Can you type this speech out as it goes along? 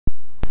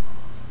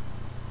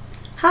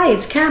Hi,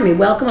 it's Cami.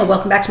 Welcome or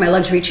welcome back to my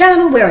luxury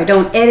channel where I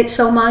don't edit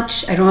so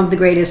much. I don't have the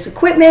greatest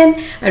equipment.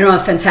 I don't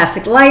have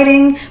fantastic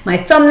lighting. My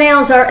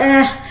thumbnails are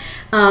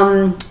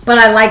but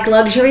I like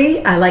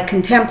luxury. I like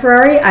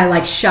contemporary. I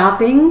like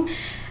shopping.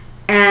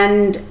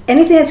 And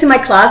anything that's in my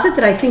closet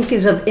that I think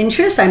is of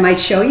interest, I might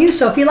show you.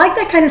 So if you like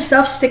that kind of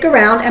stuff, stick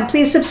around and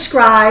please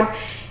subscribe.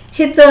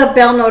 Hit the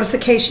bell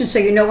notification so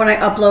you know when I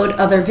upload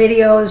other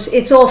videos.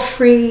 It's all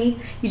free.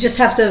 You just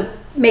have to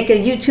make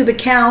a YouTube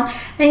account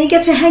and you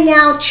get to hang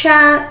out,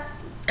 chat,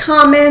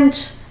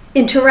 comment,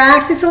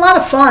 interact. It's a lot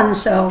of fun,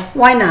 so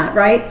why not,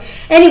 right?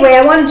 Anyway,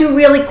 I want to do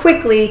really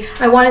quickly,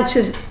 I wanted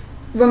to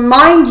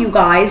remind you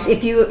guys,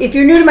 if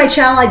you're new to my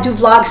channel, I do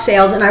vlog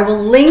sales and I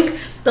will link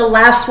the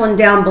last one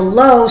down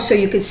below so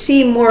you can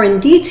see more in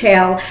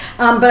detail.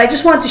 But I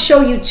just wanted to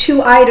show you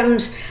two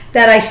items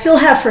that I still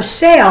have for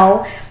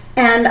sale,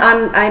 and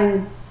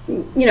I'm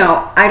you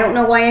know, I don't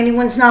know why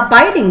anyone's not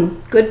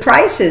biting. Good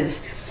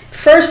prices.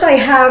 First, I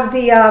have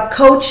the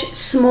Coach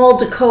Small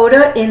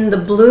Dakota in the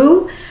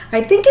blue.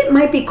 I think it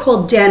might be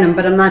called denim,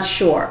 but I'm not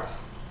sure.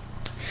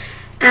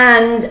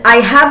 And I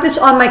have this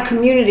on my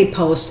community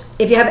post.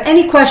 If you have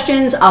any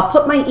questions, I'll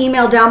put my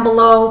email down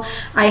below.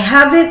 I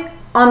have it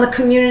on the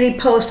community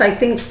post, I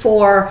think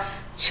for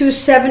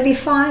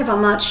 $275.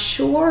 I'm not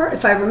sure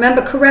if I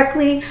remember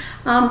correctly,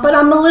 but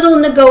I'm a little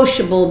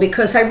negotiable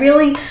because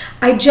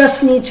I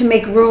just need to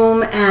make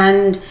room,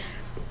 and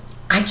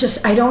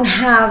I don't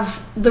have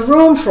the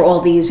room for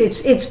all these.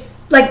 It's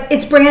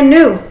brand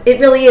new. It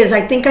really is.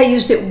 I think I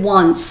used it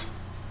once.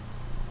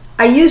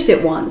 I used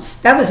it once.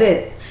 That was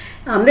it.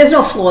 There's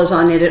no flaws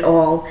on it at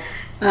all.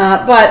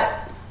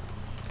 But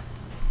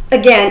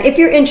again, if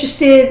you're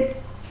interested,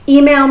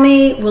 email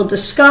me. We'll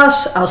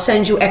discuss. I'll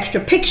send you extra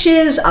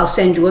pictures. I'll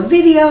send you a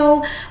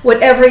video,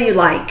 whatever you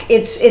like.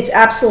 It's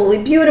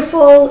absolutely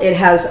beautiful. It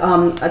has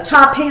a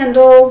top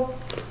handle.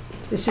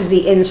 This is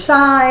the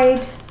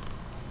inside.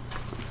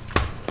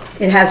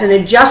 It has an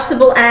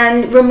adjustable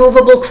and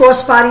removable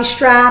crossbody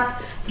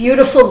strap,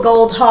 beautiful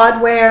gold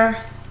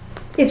hardware.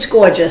 It's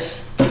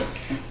gorgeous.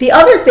 The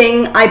other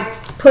thing I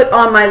put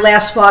on my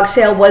last vlog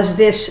sale was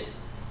this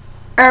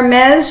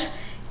Hermes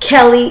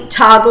Kelly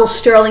toggle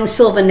sterling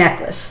silver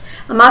necklace.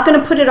 I'm not going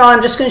to put it on,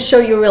 I'm just going to show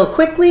you real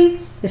quickly.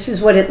 This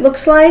is what it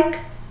looks like.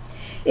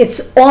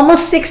 It's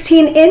almost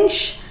 16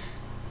 inch.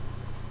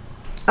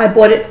 I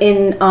bought it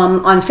in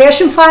on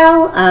Fashion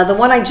File. The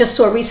one I just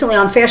saw recently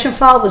on Fashion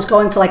File was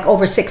going for like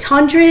over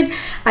 600.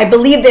 I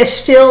believe they're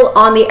still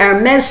on the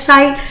Hermes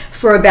site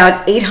for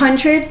about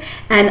 800,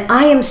 and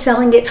I am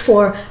selling it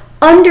for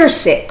under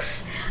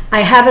 $6.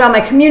 I have it on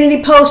my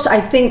community post, I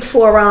think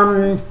for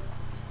I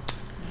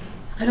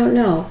don't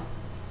know,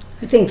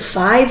 I think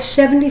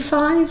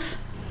 $575,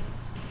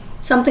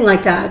 something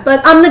like that.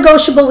 But I'm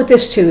negotiable with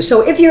this too.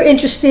 So if you're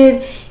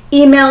interested,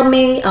 email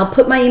me. I'll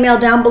put my email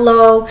down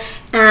below,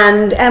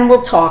 and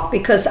we'll talk,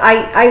 because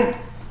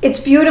it's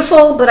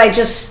beautiful, but I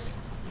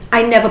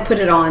never put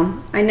it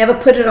on. I never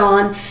put it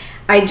on.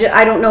 I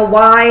don't know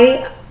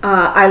why.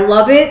 I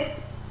love it.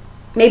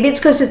 Maybe it's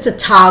because it's a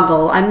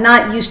toggle. I'm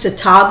not used to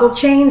toggle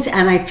chains,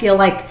 and I feel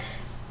like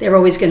they're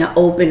always going to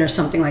open or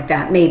something like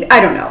that. Maybe.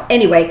 I don't know.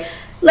 Anyway,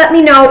 let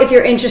me know if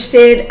you're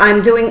interested.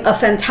 I'm doing a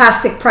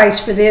fantastic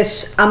price for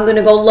this. I'm going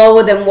to go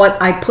lower than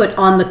what I put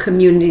on the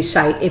community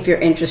site if you're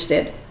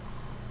interested.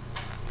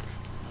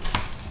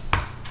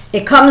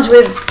 It comes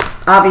with,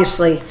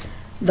 obviously,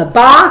 the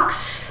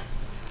box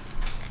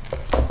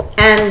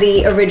and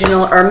the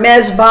original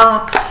Hermes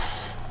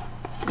box.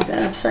 Is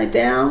that upside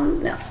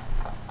down? No.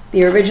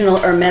 The original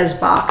Hermes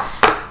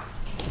box.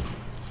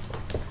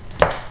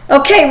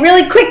 Okay,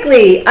 really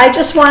quickly, I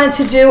just wanted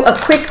to do a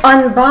quick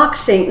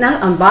unboxing,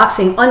 not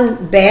unboxing,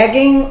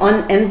 unbagging,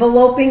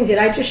 unenveloping. Did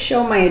I just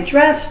show my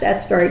address?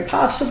 That's very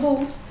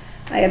possible.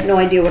 I have no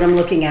idea what I'm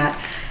looking at.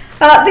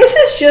 This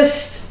is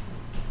just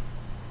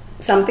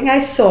something I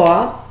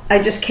saw.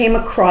 I just came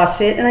across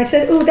it and I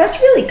said, ooh,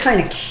 that's really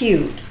kind of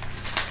cute.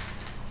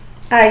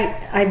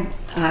 I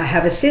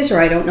have a scissor.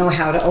 I don't know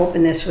how to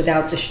open this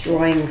without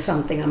destroying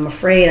something. I'm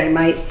afraid I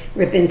might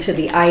rip into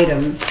the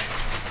item.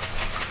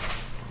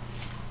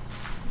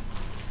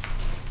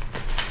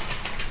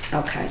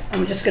 Okay,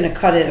 I'm just going to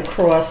cut it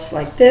across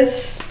like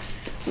this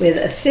with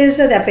a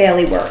scissor. That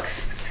barely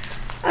works.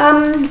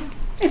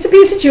 It's a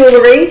piece of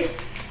jewelry,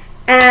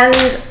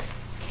 and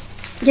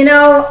you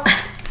know,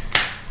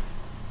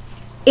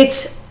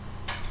 it's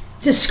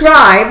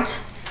described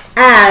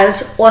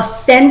as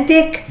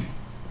authentic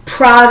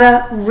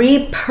PRADA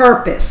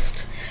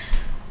repurposed.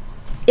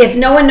 If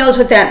no one knows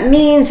what that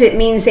means, it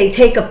means they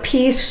take a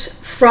piece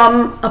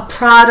from a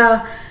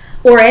PRADA,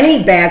 or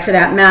any bag for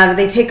that matter.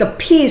 They take a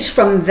piece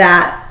from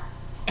that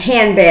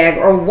handbag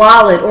or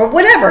wallet or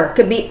whatever. It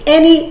could be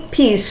any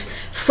piece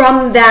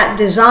from that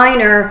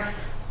designer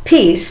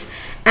piece,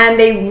 and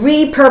they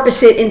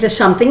repurpose it into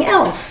something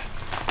else.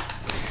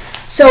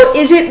 So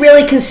is it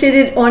really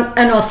considered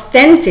an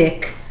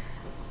authentic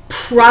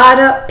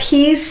PRADA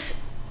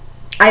piece?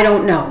 I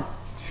don't know.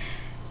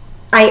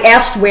 I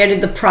asked where did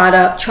the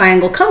PRADA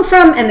triangle come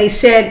from, and they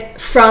said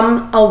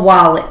from a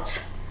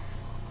wallet.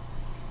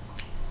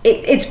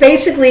 it's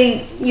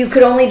basically, you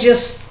could only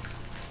just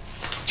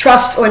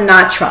trust or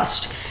not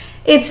trust.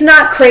 It's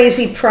not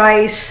crazy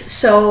price,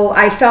 so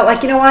I felt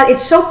like, you know what,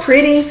 it's so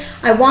pretty,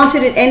 I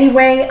wanted it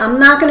anyway, I'm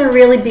not going to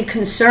really be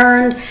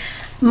concerned.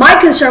 My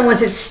concern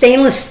was it's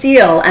stainless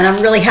steel, and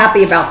I'm really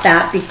happy about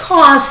that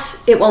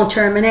because it won't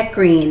turn my neck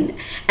green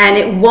and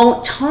it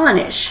won't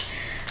tarnish.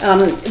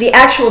 The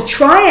actual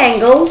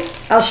triangle,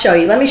 I'll show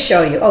you, let me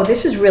show you. Oh,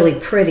 this is really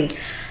pretty.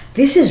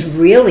 This is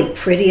really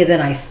prettier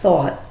than I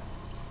thought.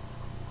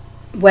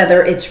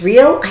 Whether it's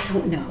real, I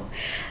don't know.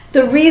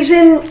 The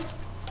reason,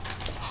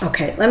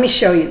 okay, let me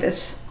show you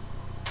this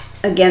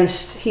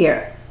against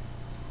here.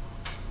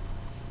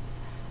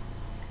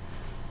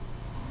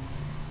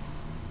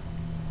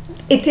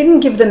 It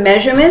didn't give the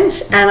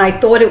measurements, and I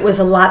thought it was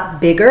a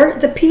lot bigger,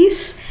 the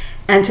piece.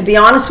 And to be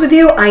honest with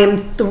you, I am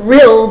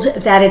thrilled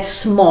that it's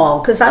small,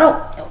 because I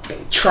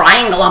don't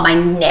triangle on my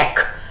neck.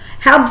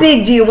 How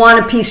big do you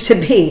want a piece to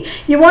be?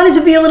 You want it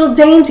to be a little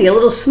dainty, a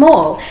little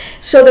small.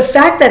 So the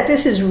fact that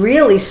this is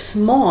really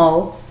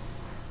small,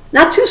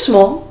 not too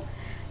small,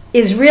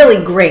 is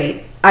really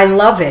great. I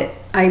love it.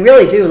 I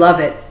really do love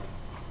it.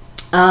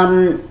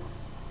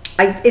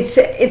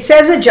 It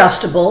says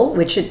adjustable,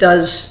 which it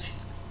does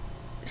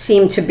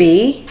seem to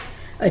be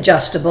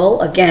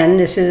adjustable. Again,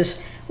 this is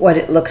what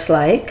it looks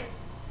like.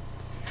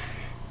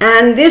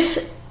 And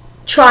this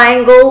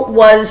triangle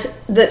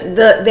was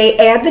they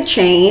add the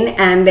chain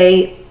and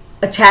they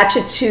attach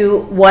it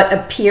to what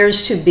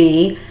appears to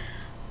be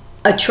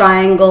a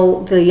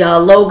triangle, the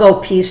logo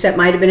piece that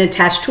might have been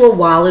attached to a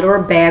wallet or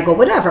a bag or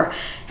whatever.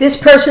 This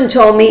person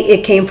told me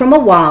it came from a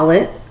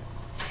wallet.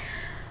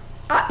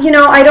 You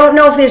know, I don't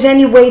know if there's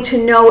any way to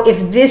know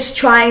if this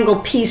triangle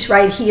piece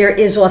right here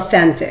is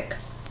authentic,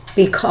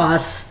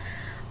 because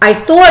I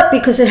thought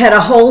because it had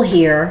a hole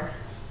here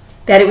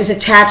that it was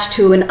attached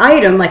to an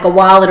item like a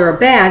wallet or a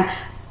bag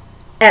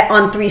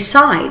on 3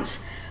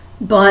 sides.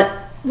 But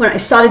when I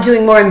started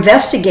doing more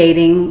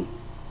investigating,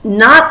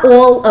 not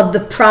all of the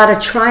PRADA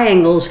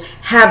triangles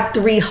have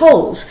 3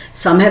 holes.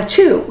 Some have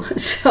 2.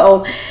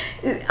 So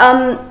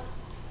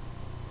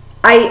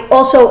I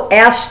also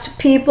asked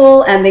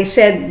people, and they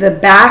said the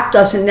back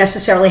doesn't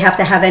necessarily have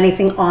to have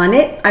anything on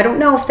it. I don't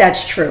know if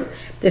that's true.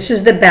 This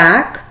is the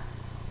back,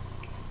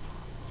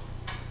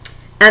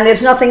 and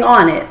there's nothing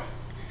on it.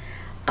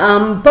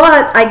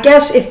 But I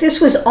guess if this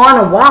was on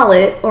a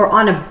wallet or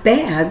on a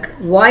bag,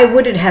 why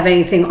would it have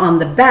anything on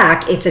the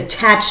back? It's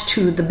attached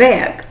to the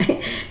bag.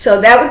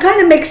 So that would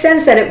kind of make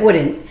sense that it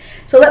wouldn't.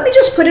 So let me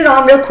just put it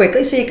on real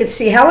quickly so you can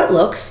see how it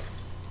looks.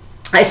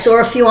 I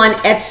saw a few on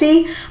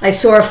Etsy. I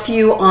saw a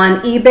few on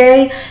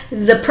eBay.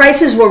 The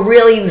prices were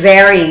really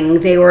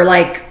varying. They were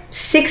like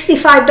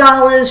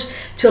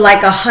 $65 to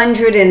like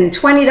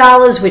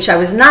 $120, which I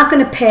was not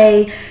going to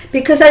pay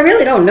because I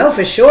really don't know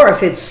for sure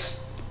if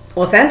it's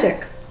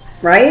authentic,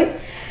 right?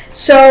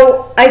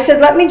 So I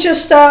said, let me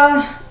just,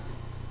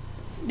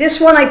 this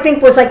one I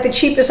think was like the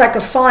cheapest I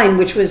could find,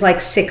 which was like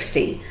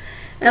 $60.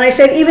 And I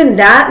said, even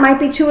that might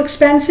be too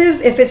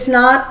expensive if it's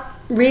not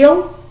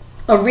real,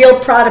 a real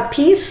PRADA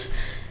piece.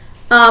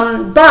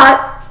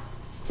 But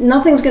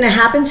nothing's going to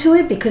happen to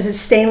it because it's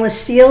stainless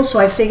steel. So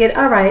I figured,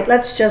 all right,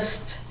 let's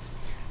just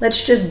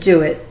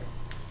do it.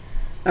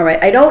 All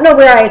right, I don't know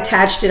where I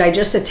attached it. I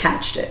just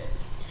attached it.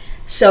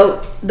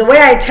 So the way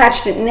I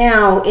attached it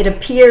now, it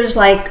appears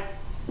like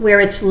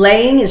where it's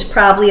laying is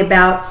probably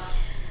about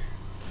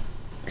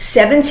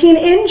 17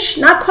 inch,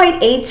 not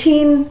quite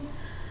 18,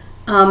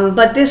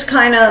 but this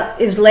kind of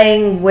is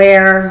laying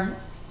where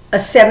a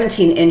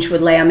 17 inch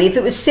would lay on me. If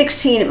it was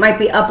 16, it might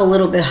be up a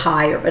little bit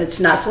higher, but it's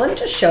not. So let me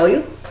just show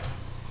you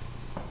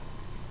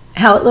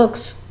how it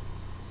looks.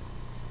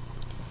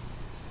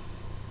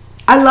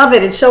 I love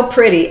it. It's so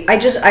pretty.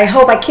 I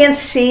hope I can't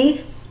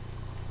see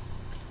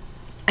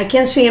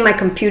in my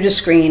computer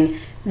screen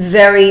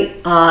very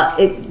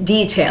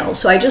detailed.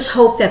 So I just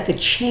hope that the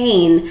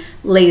chain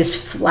lays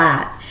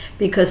flat,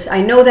 because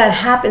I know that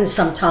happens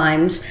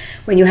sometimes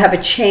when you have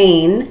a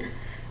chain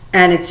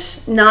and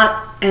it's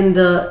not, and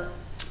the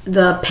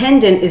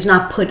pendant is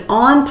not put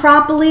on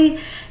properly,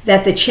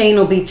 that the chain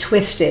will be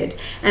twisted.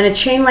 And a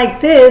chain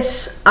like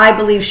this, I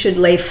believe, should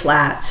lay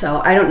flat.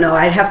 So I don't know.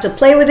 I'd have to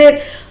play with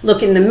it,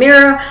 look in the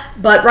mirror.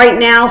 But right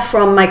now,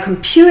 from my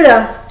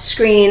computer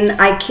screen,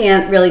 I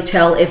can't really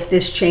tell if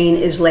this chain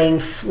is laying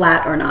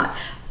flat or not.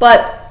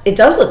 But it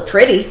does look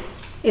pretty.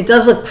 It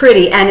does look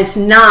pretty, and it's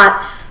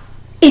not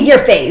in your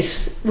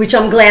face, which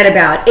I'm glad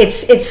about.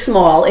 It's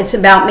small. It's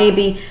about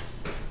maybe,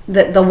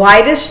 the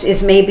widest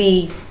is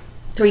maybe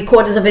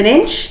 3/4 of an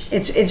inch.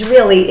 It's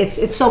really,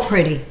 it's so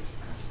pretty.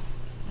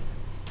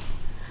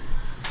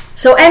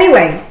 So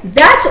anyway,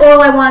 that's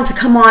all I wanted to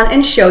come on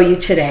and show you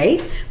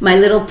today. My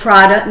little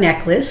PRADA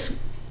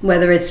necklace,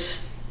 whether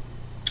it's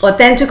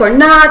authentic or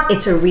not,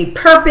 it's a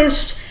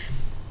repurposed.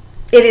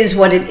 It is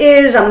what it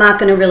is. I'm not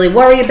going to really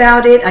worry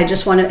about it. I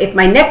just want to, if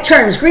my neck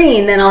turns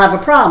green, then I'll have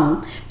a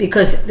problem,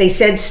 because they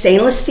said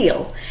stainless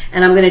steel.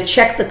 And I'm going to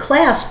check the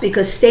clasp,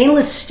 because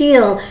stainless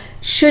steel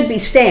should be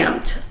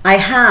stamped. I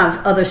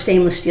have other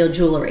stainless steel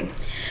jewelry.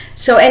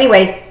 So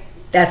anyway,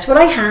 That's what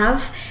I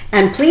have.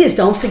 And please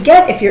don't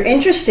forget, if you're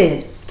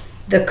interested,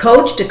 the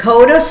Coach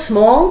Dakota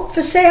small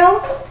for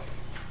sale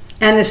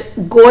and this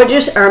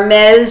gorgeous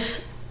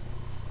Hermes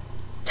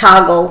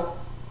toggle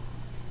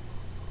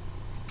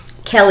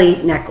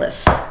Kelly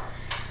necklace.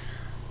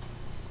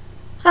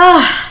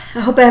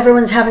 I hope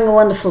everyone's having a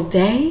wonderful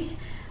day.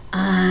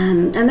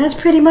 And that's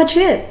pretty much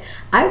it.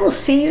 I will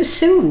see you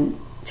soon.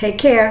 Take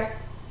care.